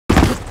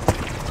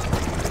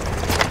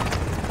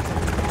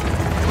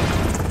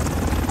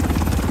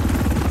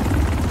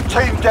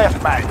Team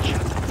deathmatch.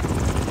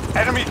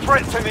 Enemy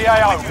threats in the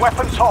AO.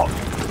 Weapons hot.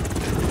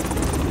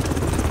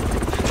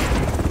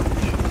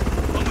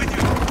 I'm with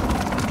you.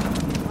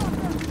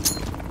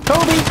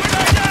 Toby!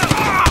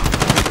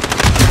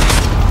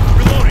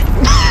 Reloading.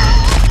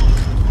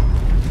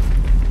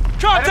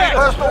 Enemy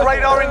personal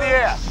radar in the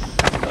air.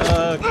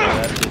 Okay,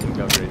 that didn't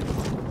go great.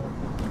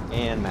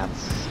 And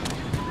maps.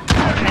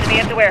 Enemy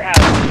at the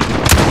warehouse.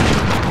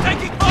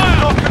 Taking fire.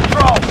 Not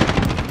control.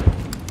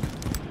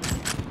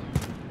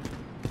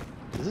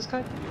 Is this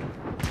guy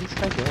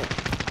dead?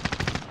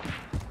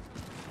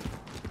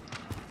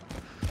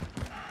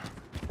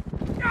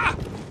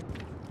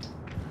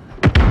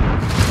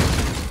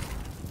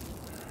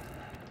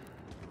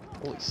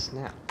 Holy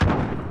snap.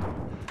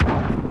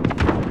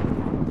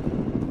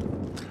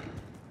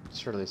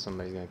 Surely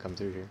somebody's gonna come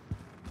through here.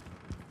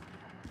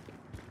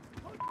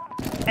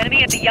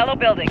 Enemy at the yellow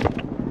building.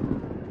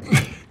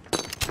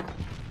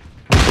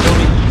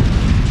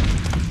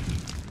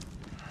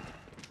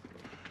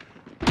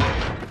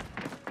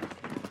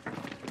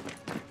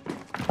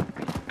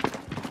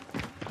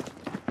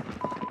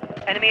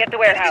 Enemy at the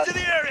warehouse. Into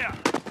the area.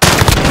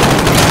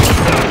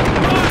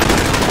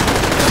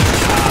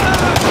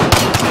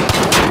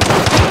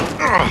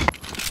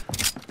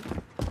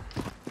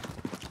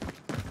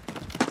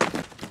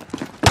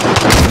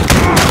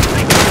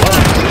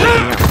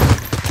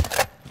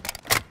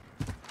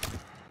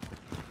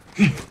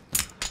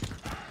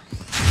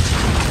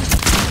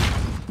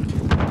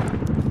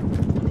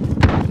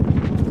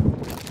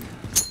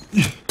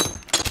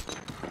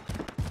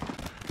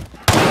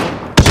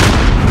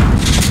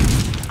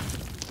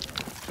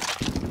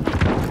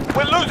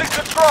 We're losing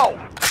control.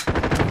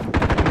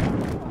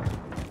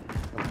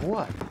 Of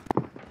what?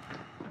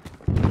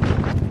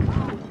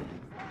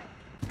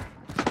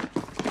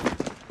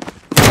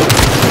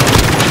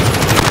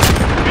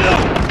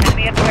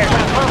 Enemy at the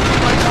warehouse.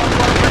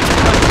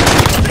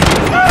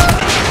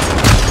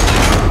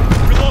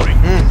 Reloading.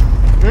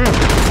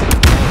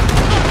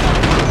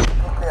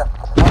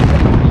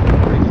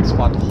 Pretty good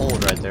spot to hold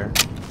right there.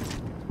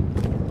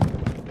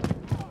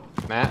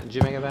 Matt, did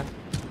you make it back?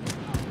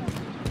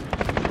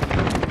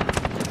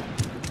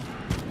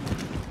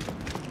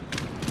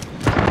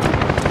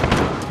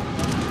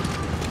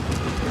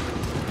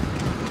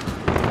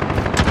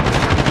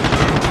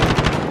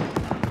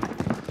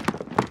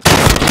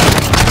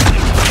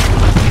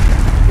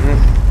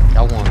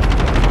 Got one.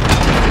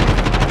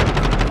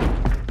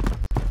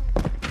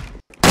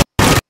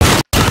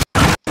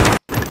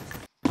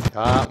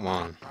 Got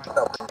one.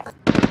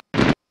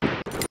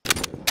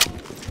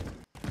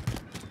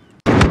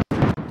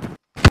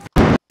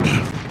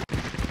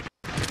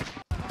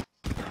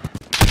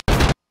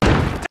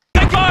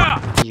 Take fire.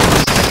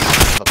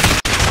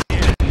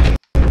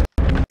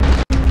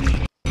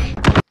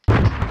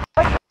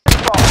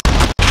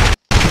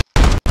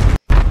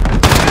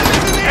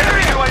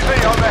 Enemy UAV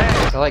overhead.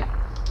 They're like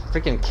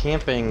freaking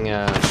camping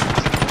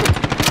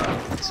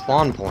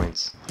spawn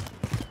points.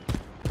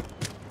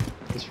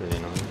 That's really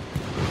annoying.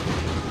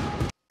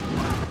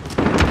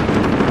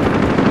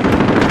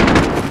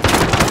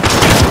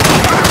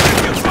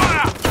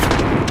 Fire.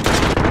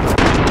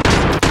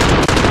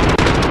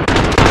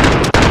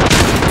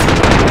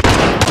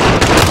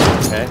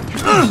 Okay.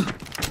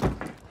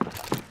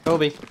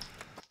 Kobe.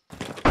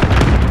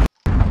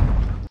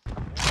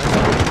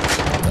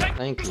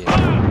 Thank you.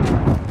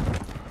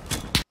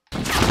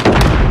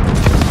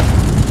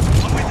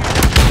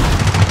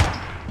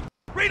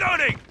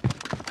 Reloading.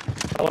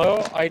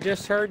 Hello? I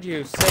just heard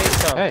you say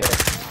something. Hey,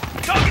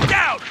 Target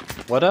down.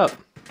 what up?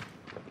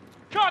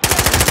 Contact.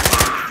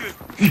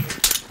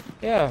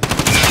 Yeah.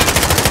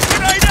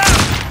 Grenade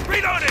out.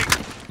 Reloading.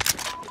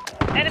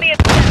 Enemy at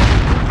the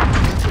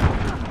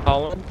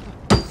Colin?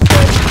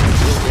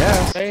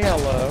 Yeah. Say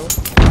hello.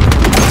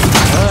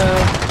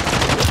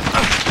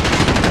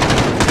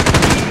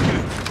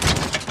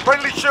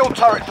 Friendly shield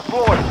turret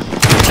deployed.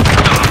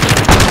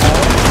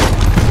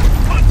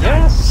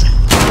 Yes.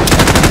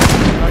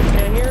 I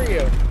can't hear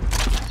you.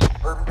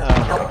 Oh my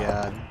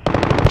god.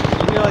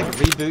 Can you like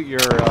reboot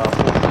your whole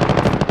thing?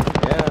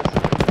 Yes.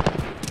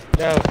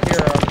 No,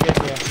 here, I'm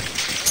getting you.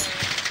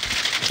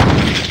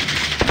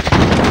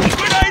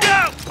 Grenade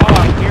out. Oh, I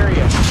hear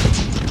you.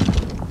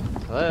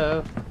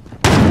 Hello.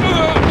 I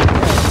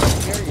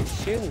hear you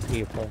shooting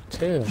people,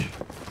 too.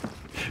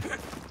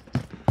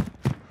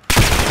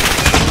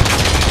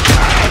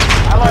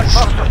 Allied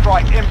cluster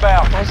strike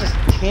inbound. I was just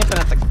camping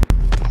at the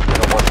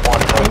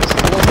famous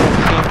global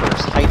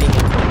campers hiding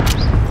in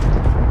corners.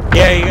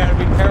 Yeah, you gotta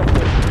be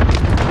careful.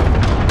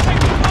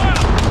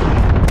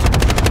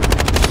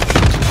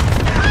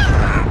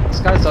 This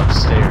guy's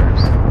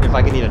upstairs. If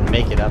I can even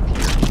make it up here.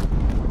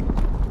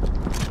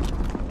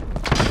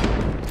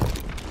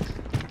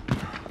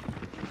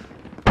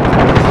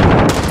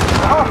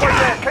 Halfway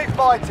there, keep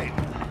fighting.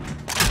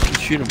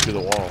 Shoot him through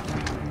the wall.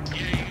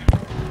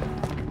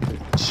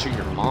 Shoot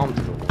your mom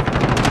through the wall.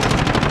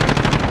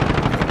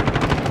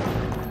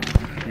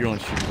 You're only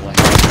shooting blank.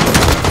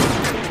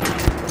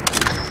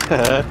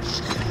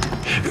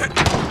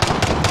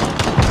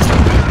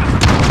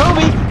 Kobe!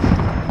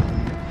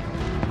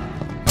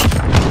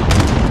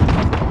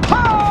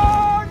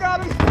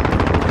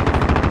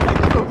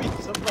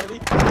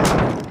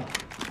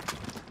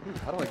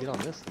 How do I get on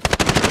this thing?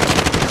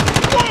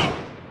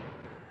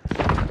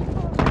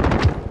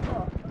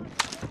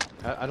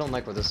 I don't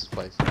like where this is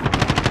placed.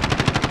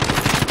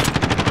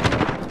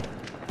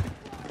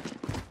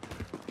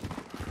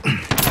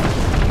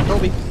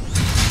 Kobe.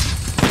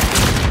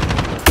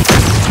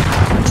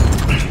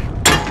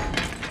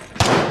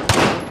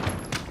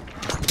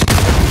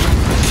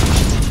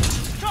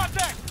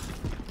 Contact!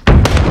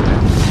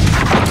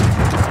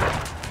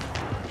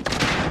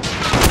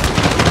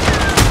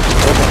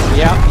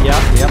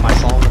 Yeah, I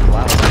saw him with the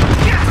last one.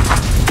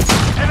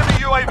 Enemy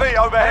UAV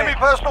overhead. Enemy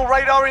personal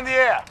radar in the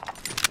air.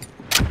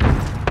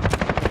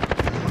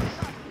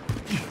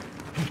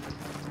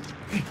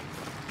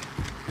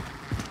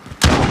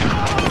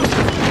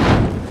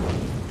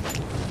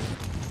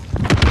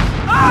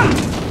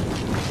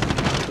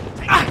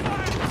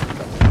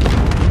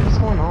 What's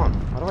going on?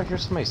 Why do I hear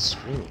somebody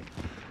screaming?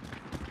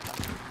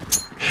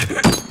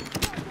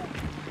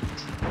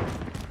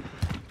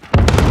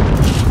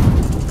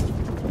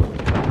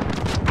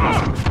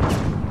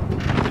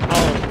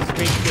 Oh,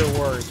 speak your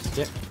words.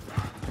 Yeah.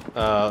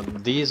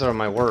 These are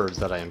my words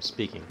that I am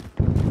speaking.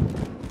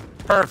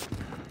 Perfect.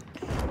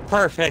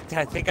 Perfect.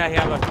 I think I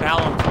have a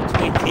balance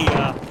between the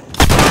game.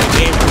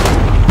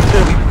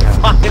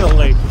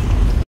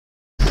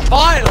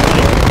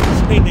 Finally,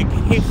 between the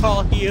game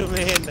volume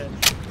and the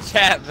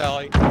chat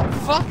value.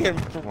 Fucking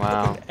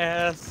Wow.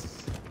 ass.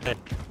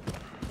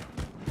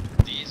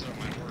 These are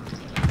my words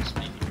that I am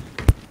speaking.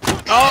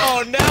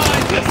 Oh, now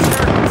I just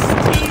heard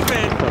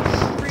Steven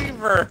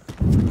Reaver.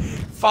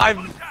 Five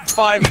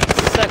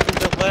second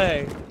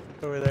delay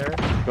over there.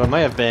 Well, it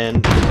might have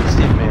been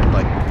Steve may have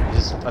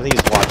I think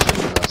he's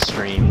watching the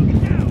stream.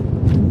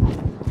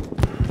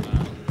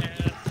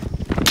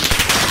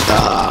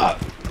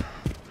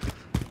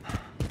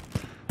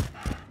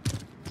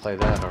 Play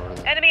that over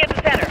there. Enemy at the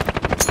center.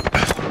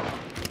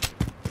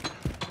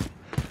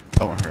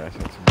 Oh, I heard I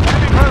said something.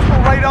 Enemy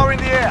personal radar in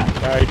the air.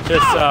 Alright,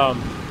 just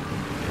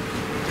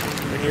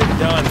when you're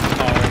done,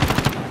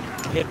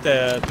 hit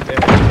the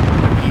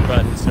E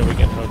button so we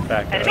can hook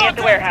back up. Enemy at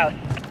the warehouse.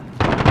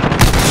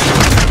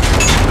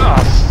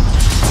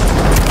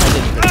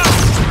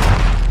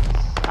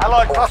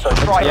 Allied cluster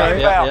strike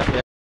inbound.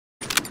 Yeah.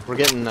 We're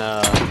getting,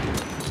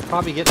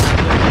 probably getting...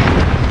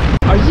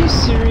 Are you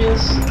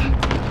serious?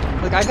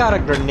 Like, I got a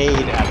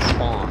grenade at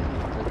spawn.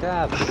 Like,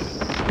 that's...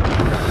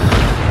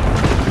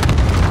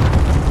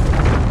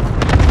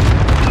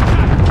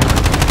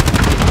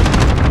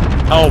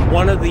 Oh,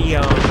 one of the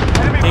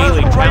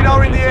daily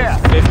challenges is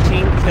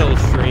 15 kill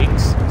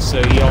streaks, so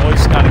you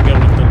always gotta go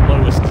with the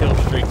lowest kill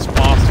streaks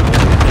possible,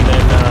 and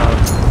then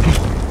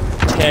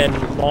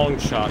 10 long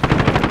shot.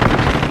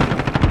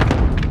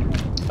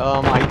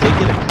 I did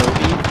get a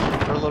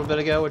Kobe for a little bit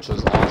ago, which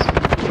was awesome.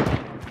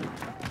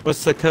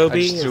 What's the Kobe?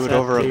 I just threw Is it that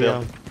over a the,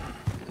 bill.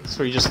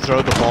 So you just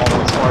throw the ball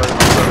as hard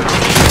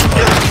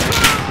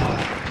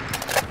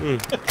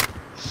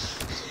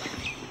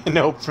and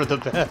hope for the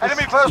best.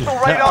 Enemy personal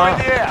radar in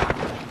the air.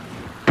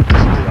 That's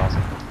pretty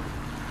awesome.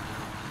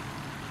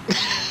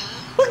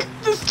 Look at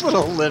this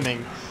little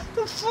lemming.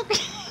 The fuck are you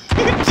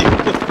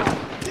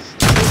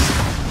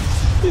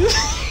doing?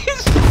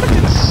 He's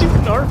fucking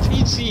shooting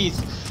RPGs.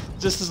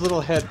 Just his little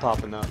head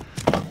popping up.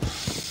 Oh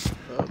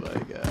my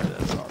god,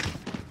 that's awesome.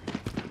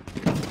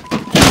 In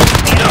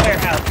the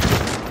warehouse.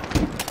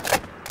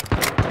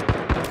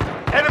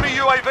 Enemy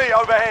UAV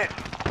overhead.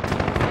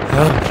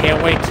 Oh,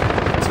 can't wait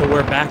till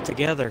we're back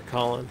together,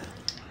 Colin.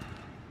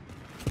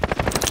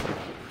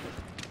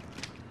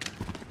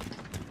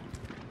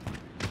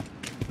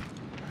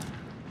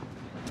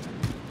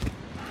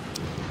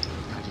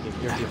 God, you can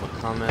hear people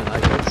comment.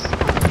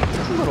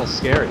 It's a little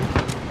scary.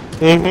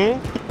 It's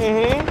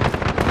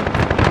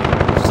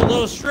a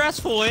little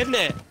stressful, isn't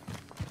it?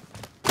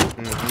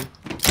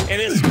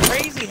 And it's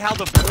crazy how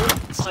the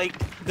bullets, like,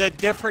 the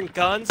different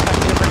guns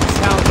have different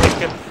sounds.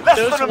 Like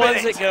those than a ones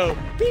minute. that go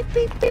beep,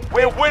 beep, beep.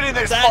 We're winning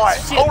this That fight.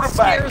 shit Hold it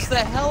back. scares the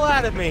hell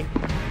out of me.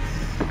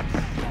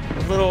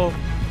 A little...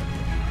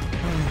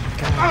 Oh,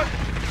 God.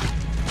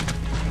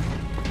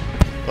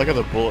 Look at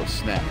the bullet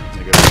snap.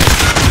 They go.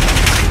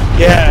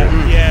 Yeah.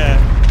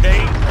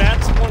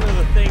 That's one of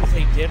the things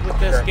they did with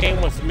this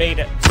game was made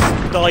it...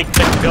 Like,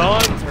 the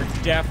guns are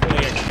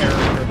definitely a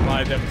character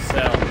by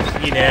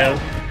themselves, you know?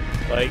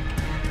 Like,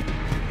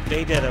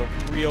 they did a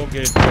real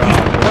good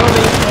job.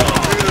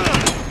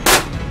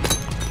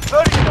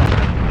 30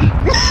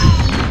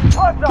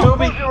 Time's up.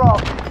 Kobe. Close your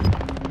arms.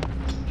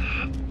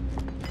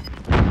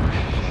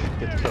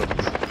 Get the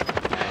Kobe's.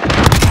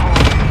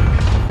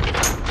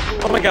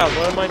 Oh my god,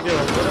 what am I doing?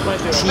 What am I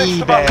doing?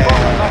 Teabag.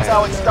 That's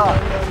how it's done.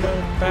 No.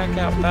 Back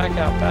out, back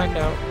out, back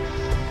out.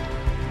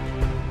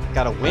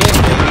 Gotta win,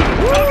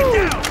 baby.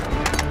 Woo!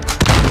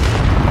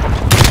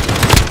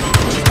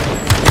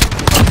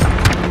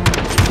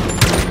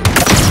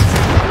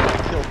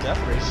 Kill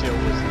death ratio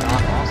was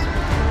not awesome.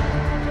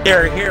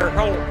 Here,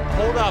 hold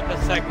up a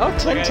second. Oh,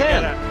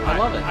 10-10. I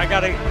love it. I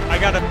gotta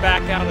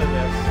back out of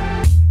this.